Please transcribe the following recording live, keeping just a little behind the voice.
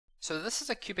So this is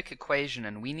a cubic equation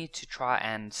and we need to try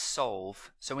and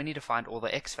solve, so we need to find all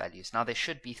the x values. Now there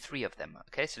should be 3 of them,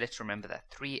 okay, so let's remember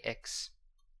that, 3x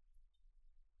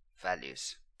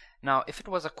values. Now if it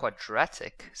was a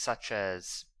quadratic, such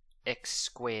as x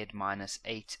squared minus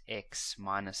 8x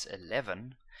minus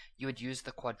 11, you would use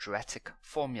the quadratic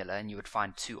formula and you would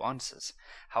find 2 answers.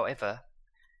 However,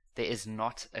 there is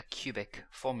not a cubic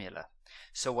formula.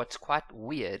 So what's quite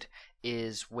weird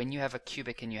is when you have a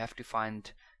cubic and you have to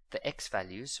find the x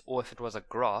values, or if it was a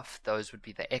graph, those would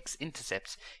be the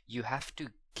x-intercepts, you have to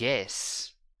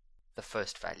guess the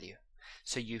first value.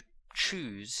 So you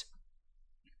choose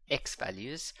x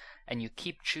values and you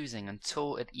keep choosing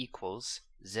until it equals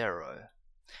 0.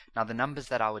 Now the numbers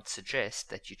that I would suggest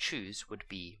that you choose would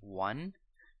be 1,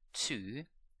 2,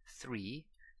 3,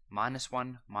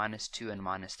 -1, -2, and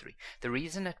 -3. The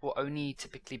reason it will only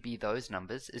typically be those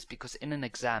numbers is because in an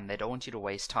exam they don't want you to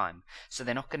waste time. So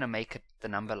they're not going to make it the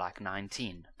number like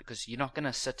 19 because you're not going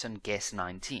to sit and guess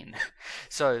 19.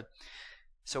 So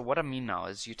what I mean now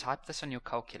is you type this on your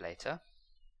calculator,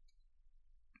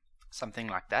 something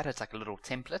like that. It's like a little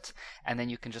template, and then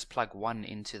you can just plug 1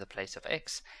 into the place of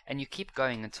x, and you keep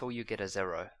going until you get a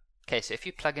 0. Okay, so if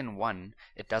you plug in 1,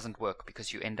 it doesn't work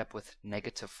because you end up with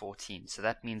 -14. So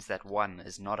that means that 1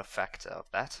 is not a factor of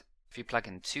that. If you plug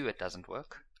in 2, it doesn't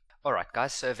work. Alright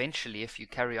guys, so eventually if you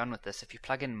carry on with this, if you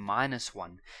plug in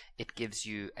 -1, it gives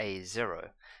you a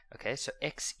 0. Okay, so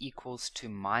x equals to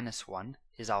 -1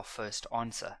 is our first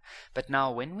answer. But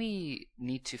now when we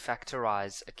need to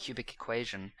factorize a cubic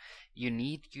equation, you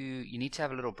need to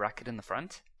have a little bracket in the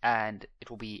front, and it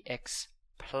will be x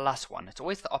plus 1. It's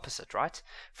always the opposite, right?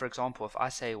 For example, if I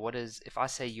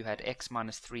say you had x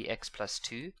minus 3x plus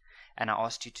 2, and I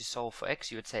asked you to solve for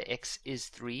x, you would say x is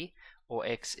 3 or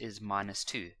x is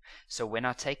 -2. So when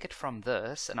I take it from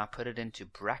this and I put it into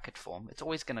bracket form, it's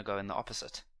always going to go in the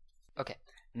opposite. Okay,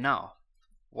 now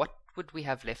what would we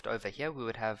have left over here? We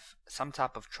would have some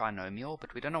type of trinomial,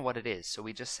 but we don't know what it is, so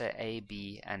we just say a,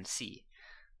 b, and c.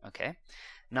 Okay,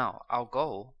 now our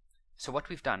goal, so what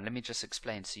we've done, let me just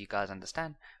explain so you guys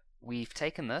understand. We've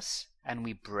taken this and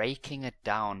we're breaking it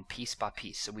down piece by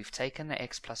piece. So we've taken the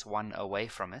x plus 1 away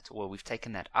from it, or we've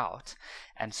taken that out,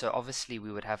 and so obviously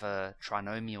we would have a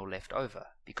trinomial left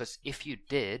over, because if you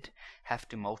did have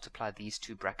to multiply these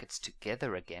two brackets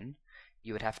together again,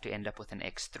 you would have to end up with an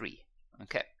x3.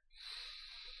 Okay.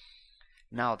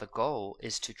 Now the goal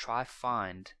is to try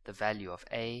find the value of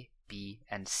a, b,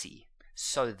 and c,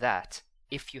 so that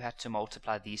if you had to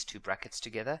multiply these two brackets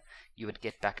together, you would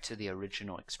get back to the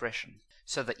original expression.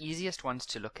 So the easiest ones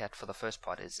to look at for the first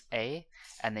part is a,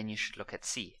 and then you should look at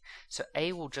c. So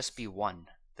a will just be 1.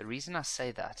 The reason I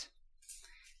say that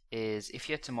is if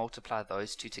you had to multiply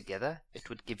those two together, it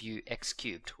would give you x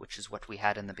cubed, which is what we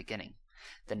had in the beginning.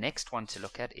 The next one to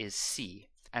look at is c,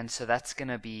 and so that's going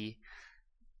to be,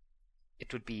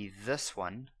 it would be this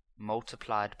one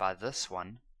multiplied by this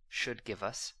one should give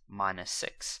us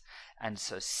 -6, and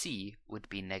so c would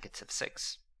be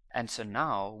 -6. And so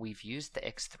now we've used the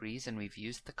x3s and we've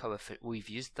used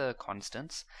the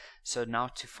constants. So now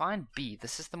to find b,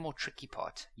 this is the more tricky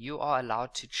part. You are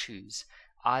allowed to choose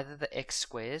either the x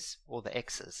squares or the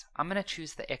x's. I'm going to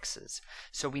choose the x's.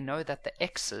 So we know that the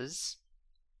x's,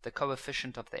 the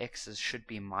coefficient of the x's should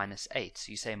be -8.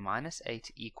 So you say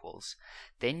 -8 equals,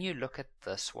 then you look at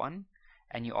this one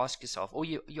and you ask yourself, or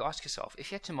you ask yourself,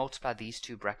 if you had to multiply these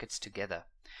two brackets together,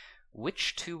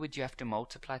 which two would you have to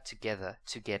multiply together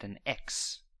to get an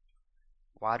x?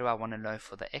 Why do I want to know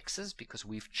for the x's? Because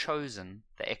we've chosen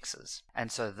the x's.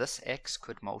 And so this x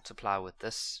could multiply with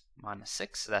this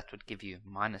 -6, so that would give you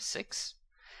 -6.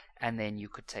 And then you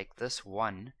could take this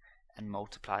 1 and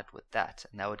multiply it with that,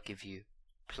 and that would give you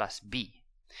plus b.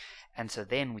 And so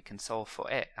then we can solve for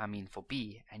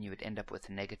b, and you would end up with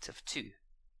 -2.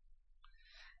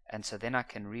 And so then I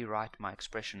can rewrite my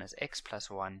expression as x plus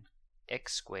 1,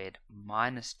 x squared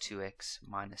minus 2x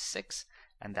minus 6,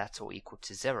 and that's all equal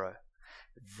to 0.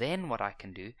 Then what I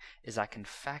can do is I can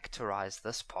factorize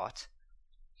this part,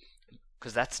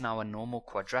 because that's now a normal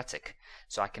quadratic.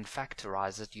 So I can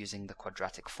factorize it using the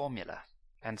quadratic formula.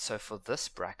 And so for this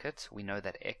bracket, we know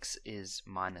that x is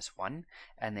 -1,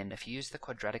 and then if you use the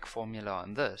quadratic formula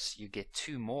on this, you get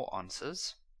 2 more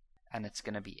answers. And it's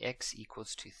going to be x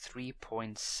equals to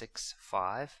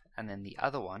 3.65, and then the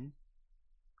other one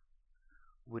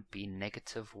would be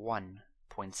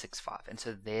 -1.65, and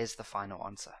so there's the final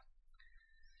answer.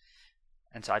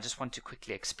 And so I just want to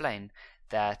quickly explain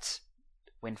that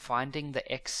when finding the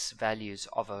x values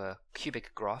of a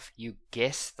cubic graph, you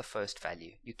guess the first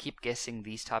value. You keep guessing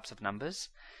these types of numbers,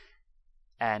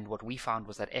 and what we found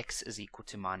was that x is equal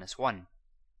to -1.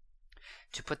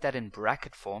 To put that in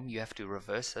bracket form, you have to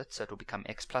reverse it, so it will become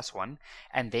x plus 1,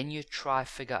 and then you try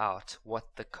figure out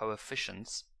what the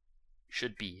coefficients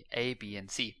should be, a, b,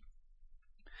 and c.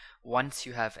 Once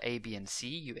you have a, b, and c,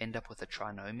 you end up with a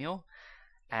trinomial,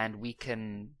 and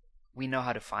we know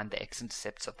how to find the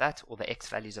x-intercepts of that, or the x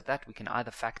values of that. We can either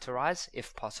factorize,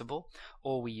 if possible,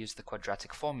 or we use the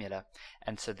quadratic formula.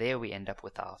 And so there we end up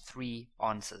with our 3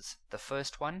 answers. The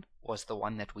first one was the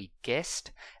one that we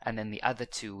guessed, and then the other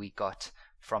 2 we got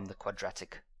from the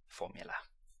quadratic formula.